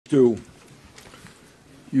to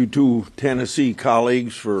you two Tennessee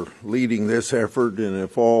colleagues for leading this effort, and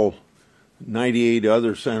if all 98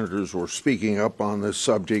 other senators were speaking up on this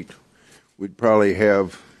subject, we'd probably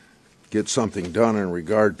get something done in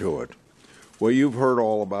regard to it. Well, you've heard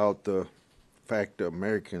all about the fact that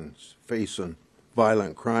Americans face a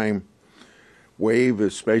violent crime wave,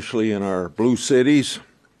 especially in our blue cities.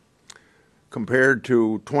 Compared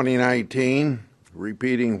to 2019,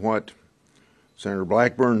 repeating what Senator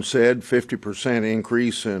Blackburn said, 50%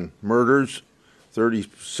 increase in murders,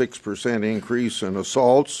 36% increase in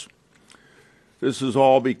assaults. This is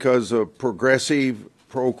all because of progressive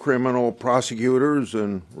pro-criminal prosecutors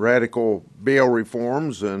and radical bail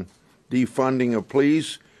reforms and defunding of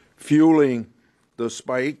police, fueling the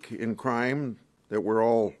spike in crime that we're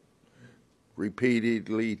all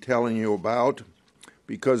repeatedly telling you about,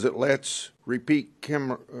 because it lets repeat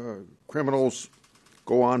criminals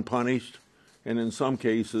go unpunished and in some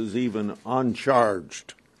cases even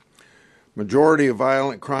uncharged. Majority of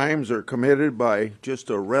violent crimes are committed by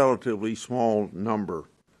just a relatively small number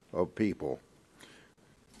of people,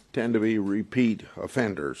 tend to be repeat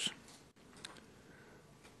offenders.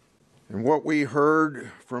 And what we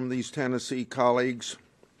heard from these Tennessee colleagues,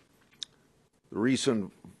 the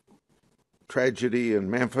recent tragedy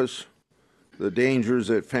in Memphis, the dangers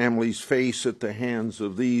that families face at the hands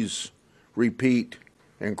of these repeat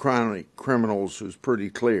and chronic criminals is pretty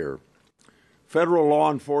clear. Federal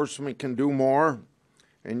law enforcement can do more,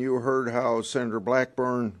 and you heard how Senator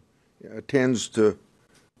Blackburn tends to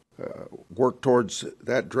work towards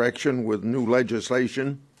that direction with new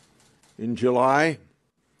legislation. In July,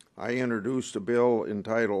 I introduced a bill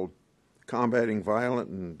entitled Combating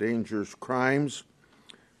Violent and Dangerous Crimes,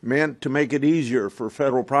 meant to make it easier for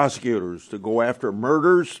federal prosecutors to go after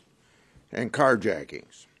murders and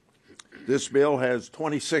carjackings. This bill has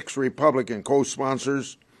 26 Republican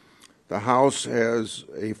co-sponsors. The House has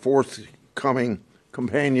a forthcoming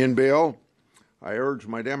companion bill. I urge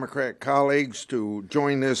my Democrat colleagues to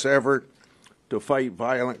join this effort to fight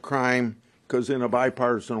violent crime, because in a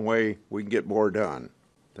bipartisan way we can get more done.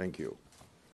 Thank you.